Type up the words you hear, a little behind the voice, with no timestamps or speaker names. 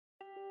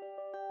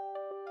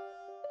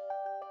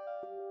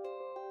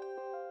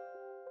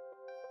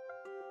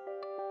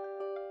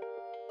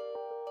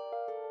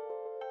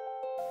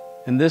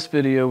In this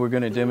video, we're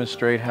going to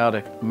demonstrate how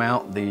to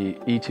mount the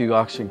E2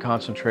 Oxygen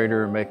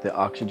Concentrator and make the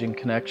oxygen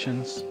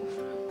connections.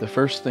 The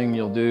first thing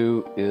you'll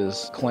do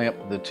is clamp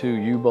the two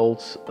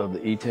U-bolts of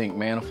the E-tank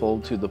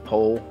manifold to the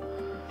pole.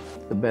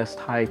 The best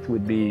height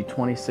would be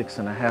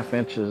 26.5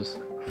 inches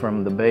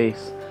from the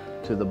base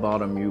to the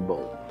bottom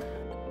U-bolt.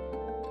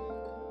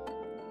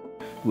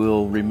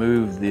 We'll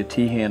remove the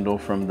T-handle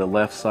from the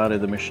left side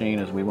of the machine,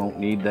 as we won't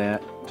need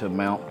that to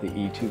mount the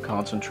E2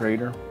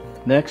 concentrator.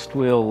 Next,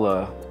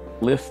 we'll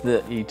lift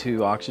the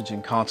E2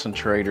 Oxygen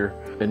Concentrator,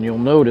 and you'll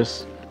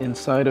notice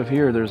inside of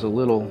here there's a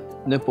little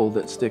nipple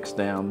that sticks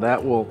down.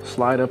 That will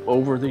slide up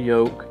over the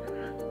yoke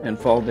and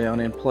fall down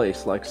in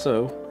place like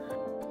so.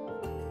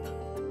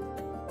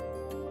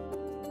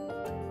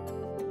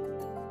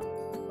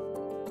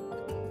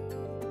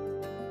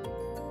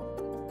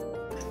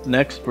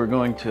 Next, we're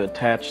going to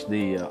attach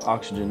the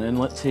oxygen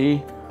inlet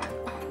tee,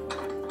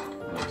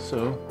 like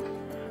so,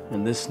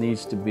 and this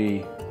needs to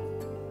be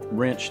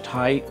wrench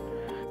tight.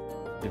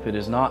 If it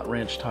is not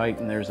wrench tight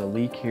and there's a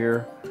leak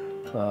here,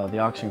 the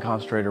oxygen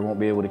concentrator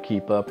won't be able to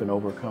keep up and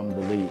overcome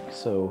the leak,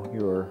 so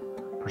your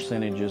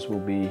percentages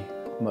will be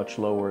much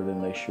lower than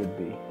they should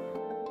be.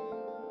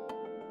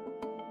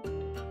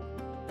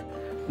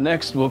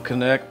 Next, we'll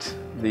connect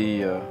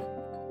the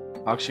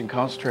oxygen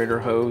concentrator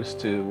hose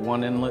to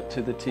one inlet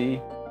to the tee.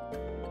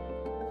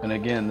 And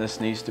again, this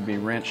needs to be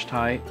wrench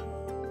tight.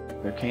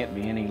 There can't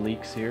be any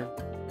leaks here.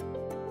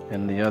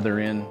 And the other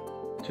end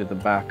to the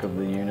back of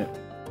the unit.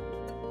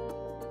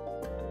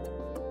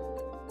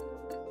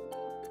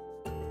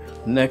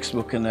 Next,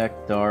 we'll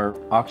connect our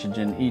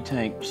oxygen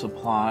E-tank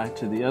supply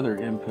to the other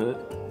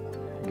input.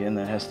 Again,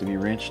 that has to be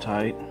wrench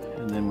tight.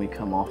 And then we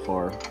come off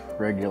our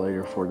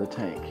regulator for the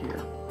tank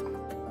here.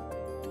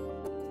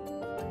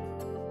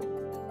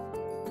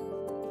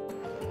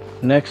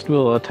 Next,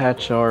 we'll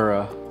attach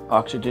our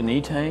oxygen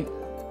E-tank.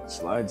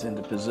 Slides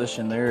into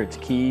position there. It's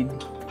keyed,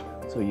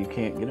 so you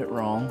can't get it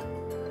wrong.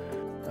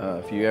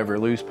 If you ever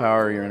lose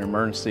power, you're in an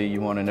emergency,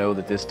 you want to know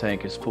that this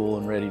tank is full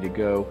and ready to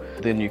go.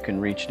 Then you can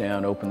reach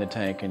down, open the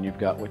tank, and you've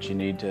got what you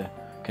need to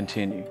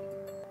continue.